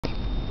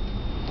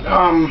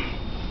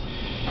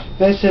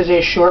This is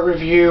a short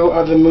review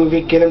of the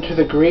movie Get Him to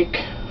the Greek,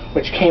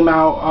 which came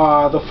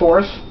out the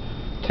 4th.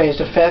 Today's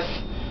the 5th.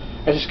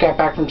 I just got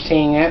back from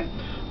seeing it.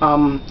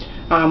 I'm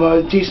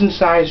a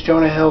decent-sized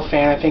Jonah Hill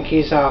fan. I think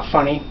he's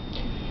funny.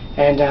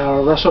 And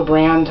Russell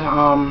Brand,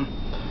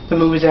 the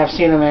movies that I've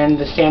seen him in,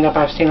 the stand-up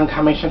I've seen on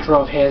Comedy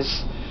Central of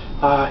his,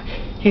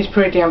 he's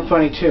pretty damn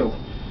funny too.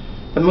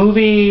 The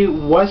movie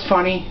was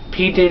funny.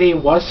 P. Diddy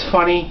was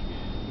funny,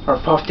 or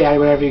Puff Daddy,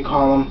 whatever you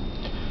call him.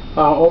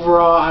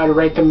 Overall, I'd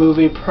rate the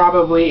movie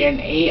probably an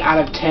 8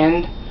 out of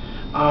 10.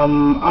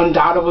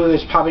 Undoubtedly,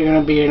 there's probably going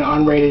to be an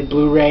unrated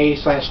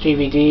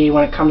Blu-ray/DVD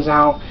when it comes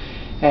out,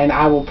 and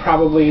I will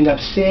probably end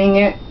up seeing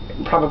it,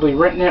 probably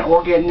renting it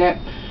or getting it,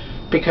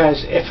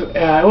 because if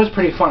it was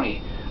pretty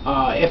funny.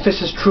 If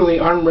this is truly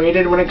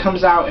unrated when it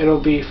comes out,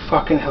 it'll be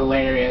fucking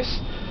hilarious.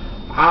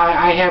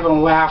 I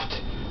haven't laughed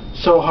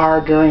so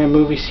hard during a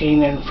movie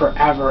scene in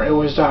forever. It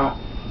was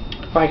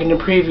like in the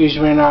previews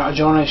when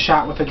Jonah is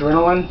shot with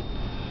adrenaline.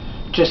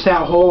 Just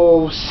that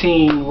whole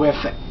scene with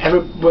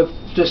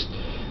just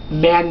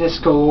madness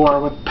galore,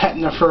 with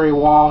petting the furry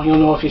wall. You'll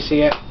know if you see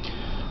it.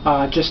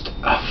 Just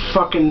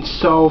fucking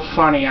so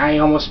funny. I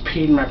almost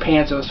peed in my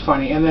pants. It was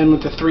funny. And then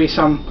with the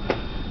threesome,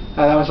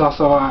 that was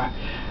also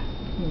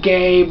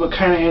gay but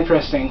kind of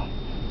interesting.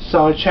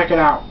 So check it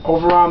out.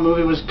 Overall,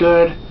 movie was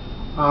good.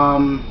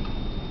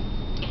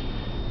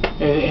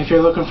 If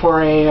you're looking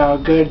for a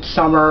good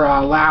summer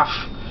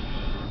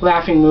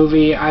laughing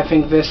movie, I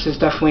think this is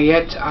definitely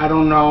it. I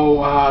don't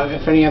know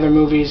if any other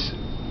movies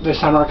this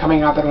summer are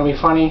coming out that are going to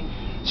be funny.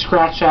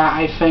 Scratch that.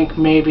 I think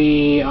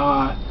maybe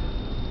the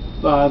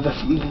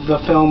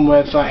film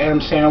with Adam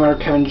Sandler,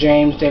 Kevin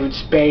James, David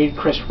Spade,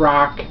 Chris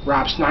Rock,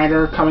 Rob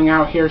Schneider coming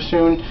out here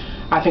soon.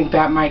 I think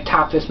that might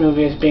top this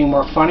movie as being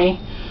more funny.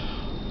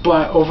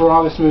 But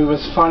overall, this movie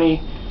was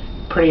funny,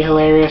 pretty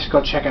hilarious.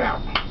 Go check it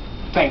out.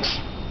 Thanks.